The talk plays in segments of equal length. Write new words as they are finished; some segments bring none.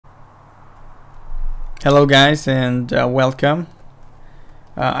Hello guys, and welcome.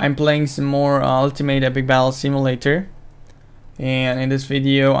 I'm playing some more Ultimate Epic Battle Simulator, and in this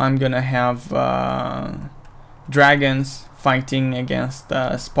video I'm gonna have dragons fighting against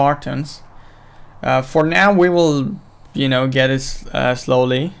Spartans. For now we will, get it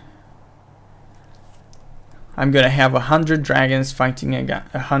slowly. I'm gonna have 100 dragons fighting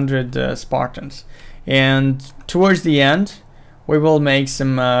against 100 Spartans, and towards the end we will make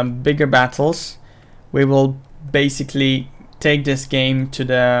some bigger battles. We will basically take this game to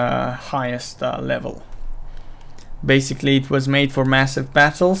the highest level. Basically, it was made for massive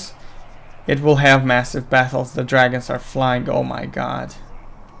battles. It will have massive battles. The dragons are flying. Oh my god.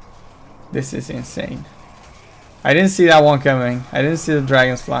 This is insane. I didn't see that one coming. I didn't see the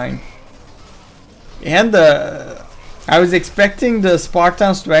dragons flying. And I was expecting the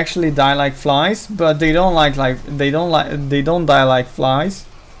Spartans to actually die like flies, but they don't die like flies.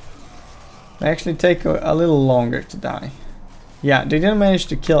 They actually take a little longer to die. Yeah, they didn't manage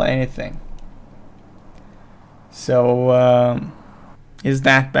to kill anything. So, is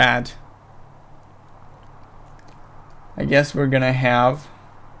that bad? I guess we're gonna have...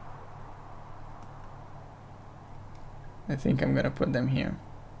 I think I'm gonna put them here.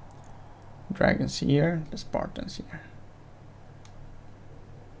 Dragons here, the Spartans here.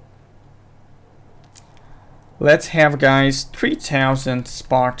 Let's have, guys, 3,000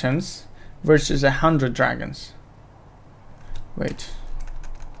 Spartans versus 100 dragons. Wait.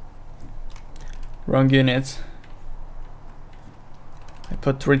 Wrong unit. I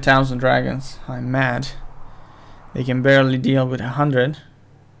put 3,000 dragons. I'm mad. They can barely deal with 100.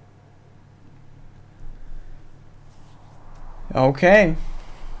 Okay.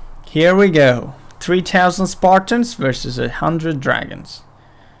 Here we go. 3,000 Spartans versus 100 dragons.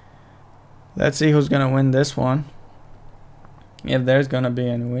 Let's see who's gonna win this one. If there's gonna be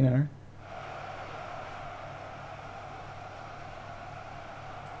any winner.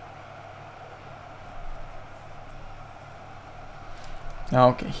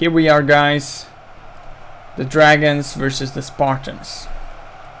 Okay, here we are, guys. The dragons versus the Spartans.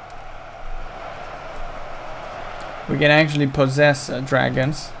 We can actually possess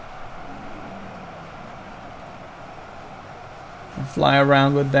dragons and fly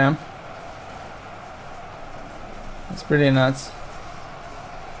around with them. That's pretty nuts.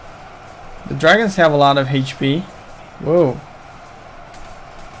 The dragons have a lot of HP. Whoa.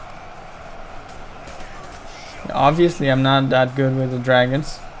 Obviously I'm not that good with the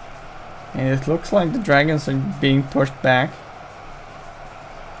dragons, and it looks like the dragons are being pushed back.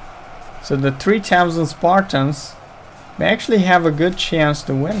 So the 3,000 Spartans may actually have a good chance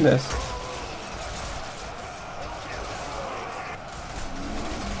to win this.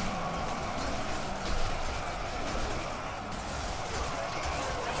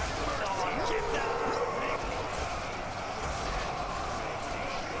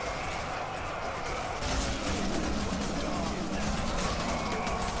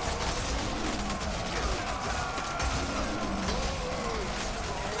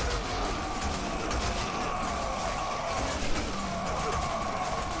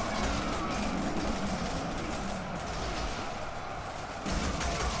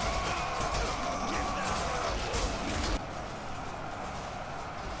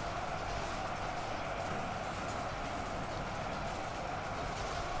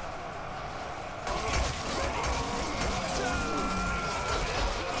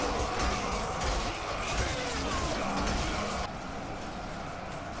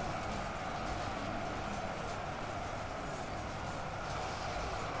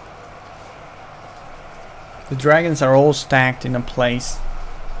 The dragons are all stacked in a place.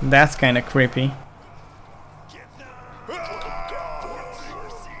 That's kind of creepy.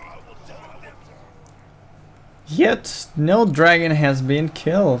 Yet no dragon has been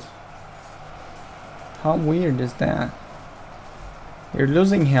killed. How weird is that? You're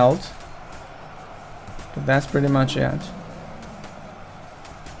losing health, but that's pretty much it.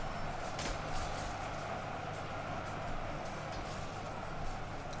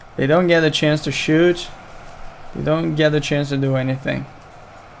 They don't get a chance to shoot. You don't get a chance to do anything.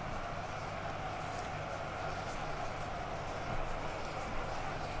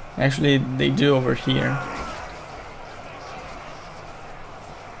 Actually, they do over here.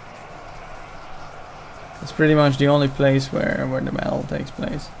 It's pretty much the only place where the battle takes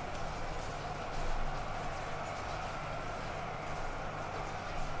place.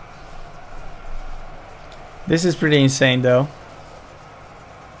 This is pretty insane though.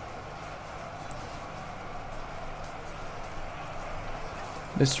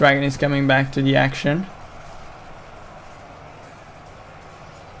 This dragon is coming back to the action.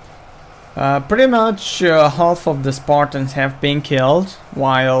 Pretty much half of the Spartans have been killed,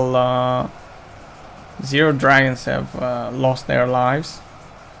 while 0 dragons have lost their lives.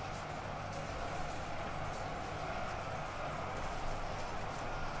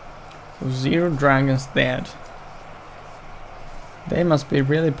 So 0 dragons dead. They must be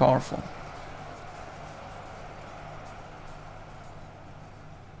really powerful.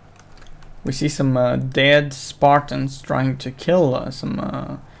 We see some dead Spartans trying to kill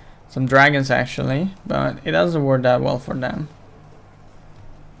some dragons actually, but it doesn't work that well for them.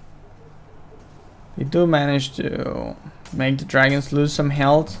 They do manage to make the dragons lose some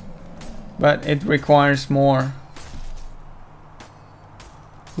health, but it requires more.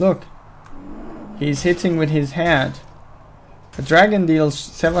 Look, he's hitting with his head. A dragon deals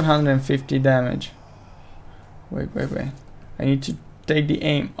 750 damage. Wait. I need to take the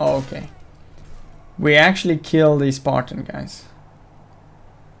aim. Oh, okay. We actually killed a Spartan, guys.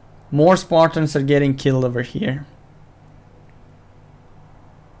 More Spartans are getting killed over here.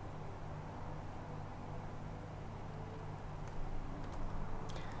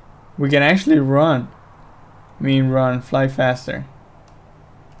 We can actually run. I mean run, fly faster.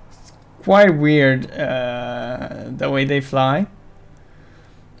 It's quite weird the way they fly.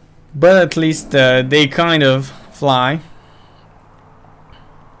 But at least they kind of fly.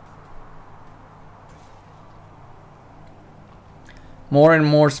 More and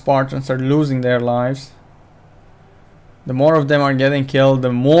more Spartans are losing their lives. The more of them are getting killed,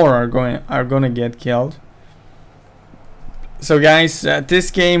 the more are gonna get killed. So guys,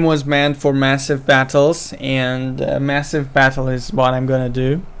 this game was meant for massive battles, and massive battle is what I'm gonna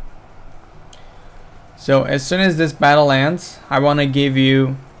do. So as soon as this battle ends, I wanna give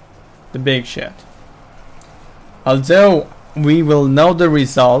you the big shit. Although we will know the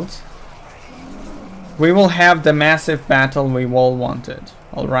result, we will have the massive battle we all wanted.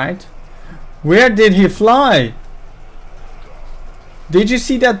 Alright? Where did he fly? Did you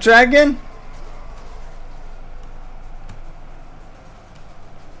see that dragon?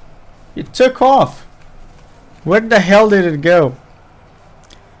 It took off. Where the hell did it go?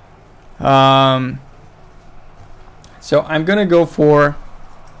 So I'm gonna go for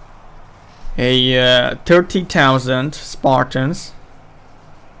a 30,000 Spartans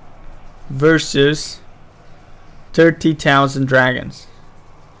versus 30,000 dragons.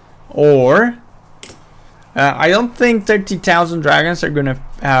 Or I don't think 30,000 dragons are gonna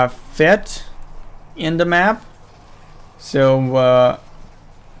fit in the map. So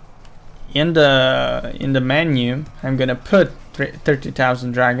in the menu, I'm gonna put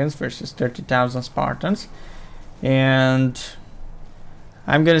 30,000 dragons versus 30,000 Spartans, and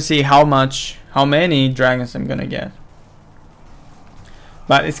I'm gonna see how many dragons I'm gonna get.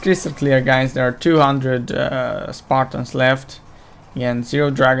 But it's crystal clear, guys. There are 200 Spartans left and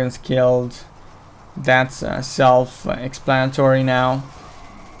 0 dragons killed. That's self-explanatory now.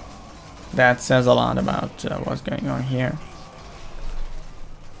 That says a lot about what's going on here.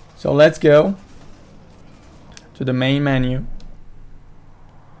 So let's go to the main menu,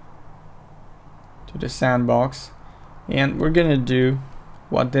 to the sandbox, and we're gonna do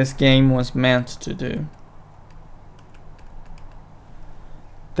what this game was meant to do.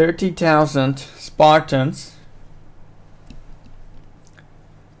 30,000 Spartans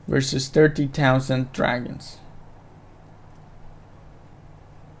versus 30,000 dragons.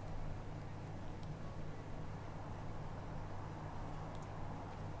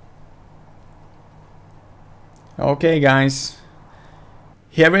 Okay guys,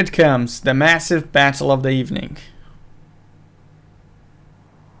 here it comes, the massive battle of the evening.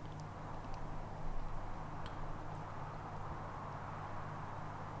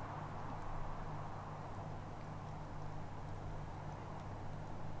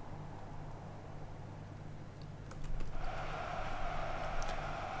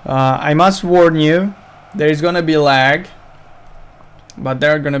 I must warn you, there is gonna be lag, but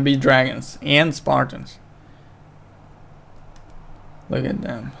there are gonna be dragons and Spartans. Look at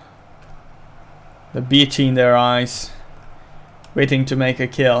them. The beauty in their eyes, waiting to make a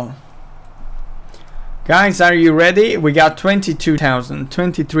kill. Guys, are you ready? We got 22,000,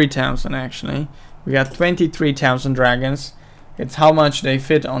 23,000 actually. We got 23,000 dragons. It's how much they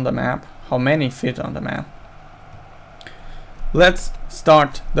fit on the map, how many fit on the map. Let's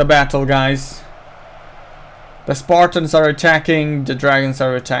start the battle, guys. The Spartans are attacking, the dragons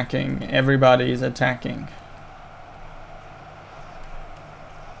are attacking, everybody is attacking.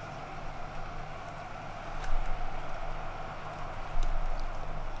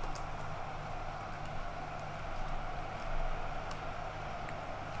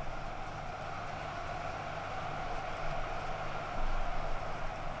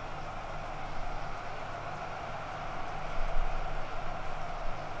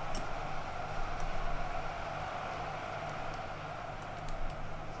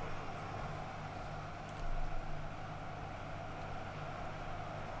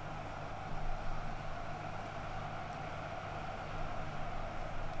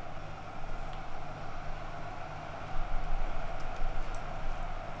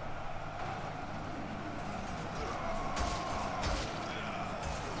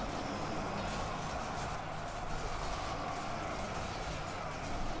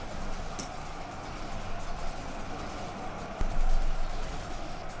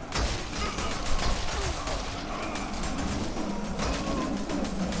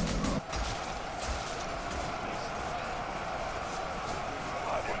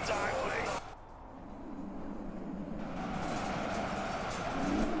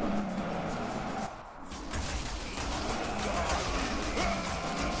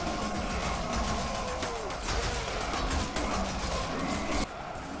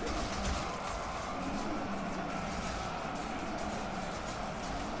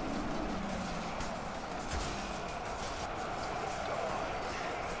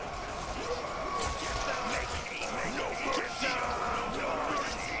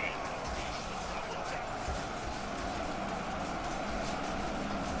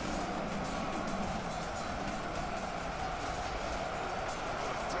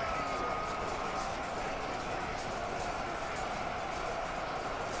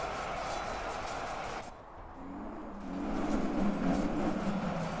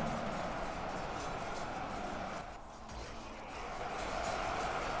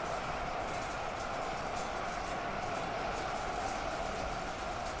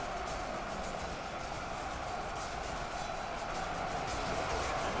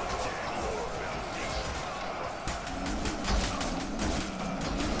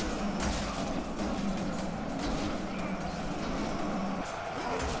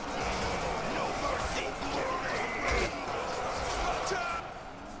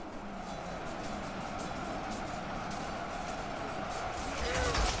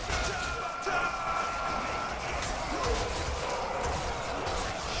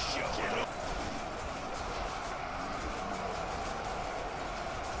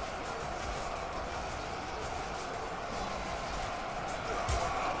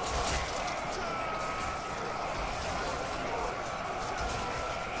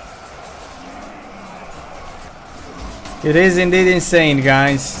 It is indeed insane,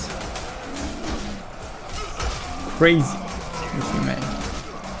 guys. Crazy, if you may.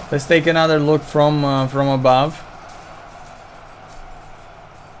 Let's take another look from above.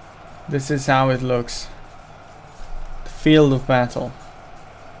 This is how it looks. The field of battle.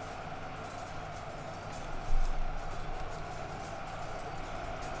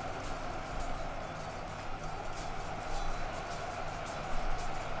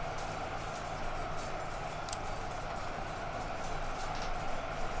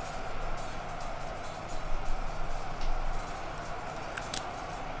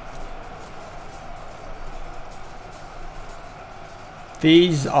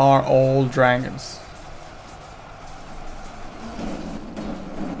 These are all dragons.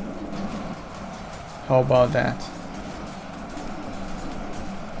 How about that?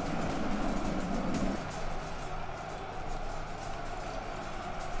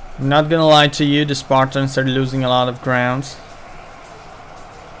 I'm not gonna lie to you, the Spartans are losing a lot of ground.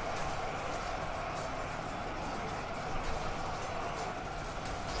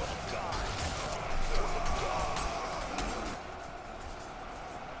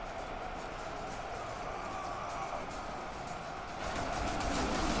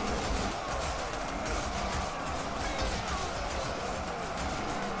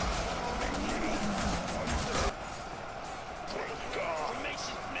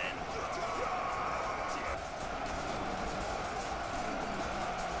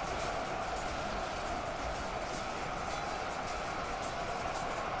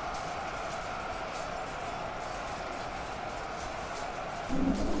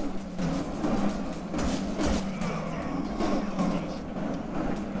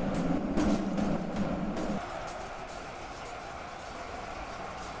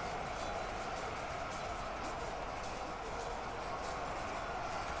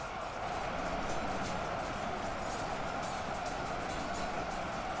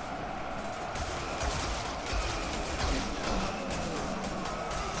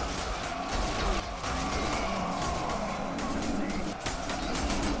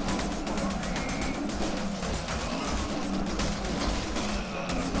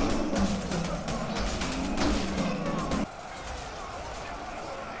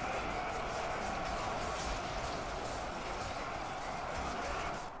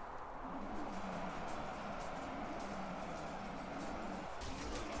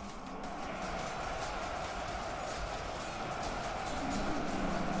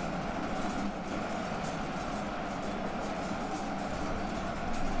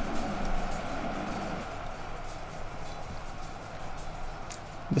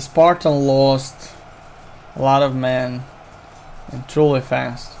 The Spartan lost a lot of men and truly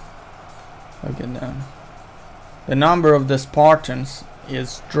fast. Look at them. The number of the Spartans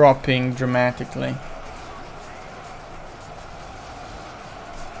is dropping dramatically.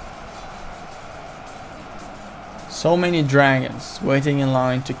 So many dragons waiting in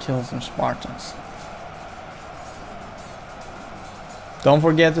line to kill some Spartans. Don't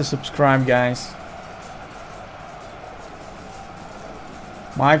forget to subscribe, guys.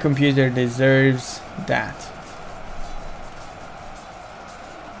 My computer deserves that.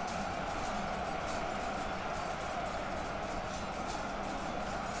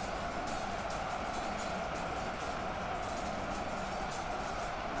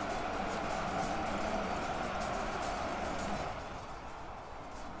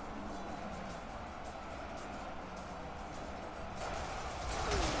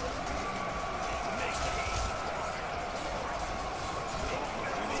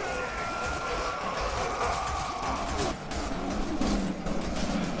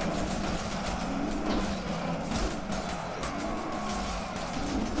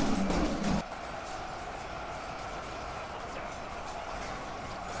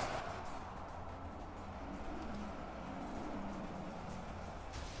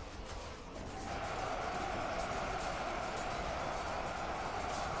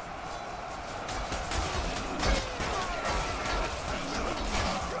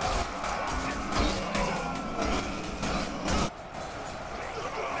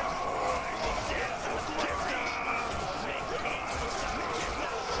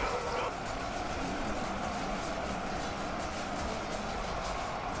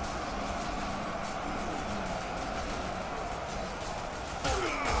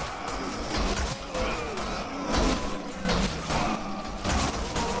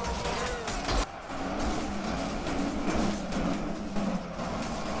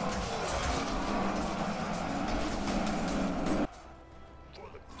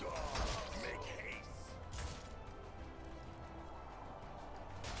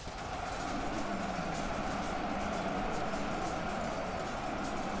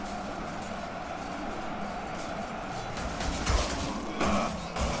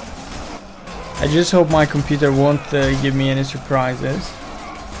 I just hope my computer won't give me any surprises.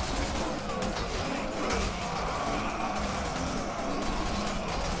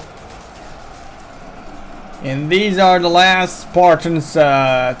 And these are the last Spartans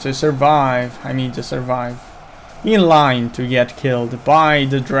to survive. I mean to survive. In line to get killed by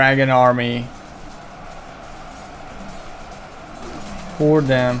the dragon army. For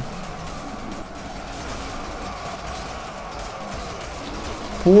them.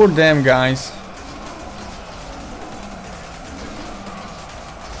 For them, guys.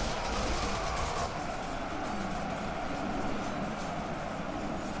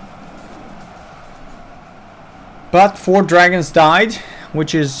 But 4 dragons died,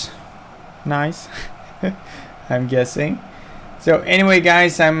 which is nice. I'm guessing. So anyway,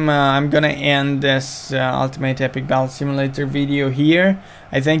 guys, I'm gonna end this Ultimate Epic Battle Simulator video here.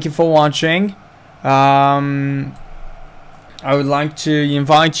 I thank you for watching. I would like to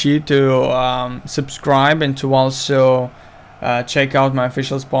invite you to subscribe and to also check out my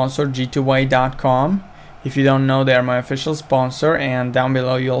official sponsor, g2a.com. If you don't know, they are my official sponsor, and down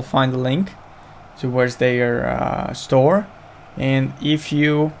below you'll find the link towards their store. And if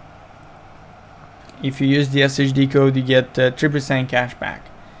you use the SHD code, you get 3% cash back.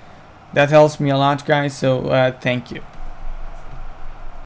 That helps me a lot, guys, so thank you.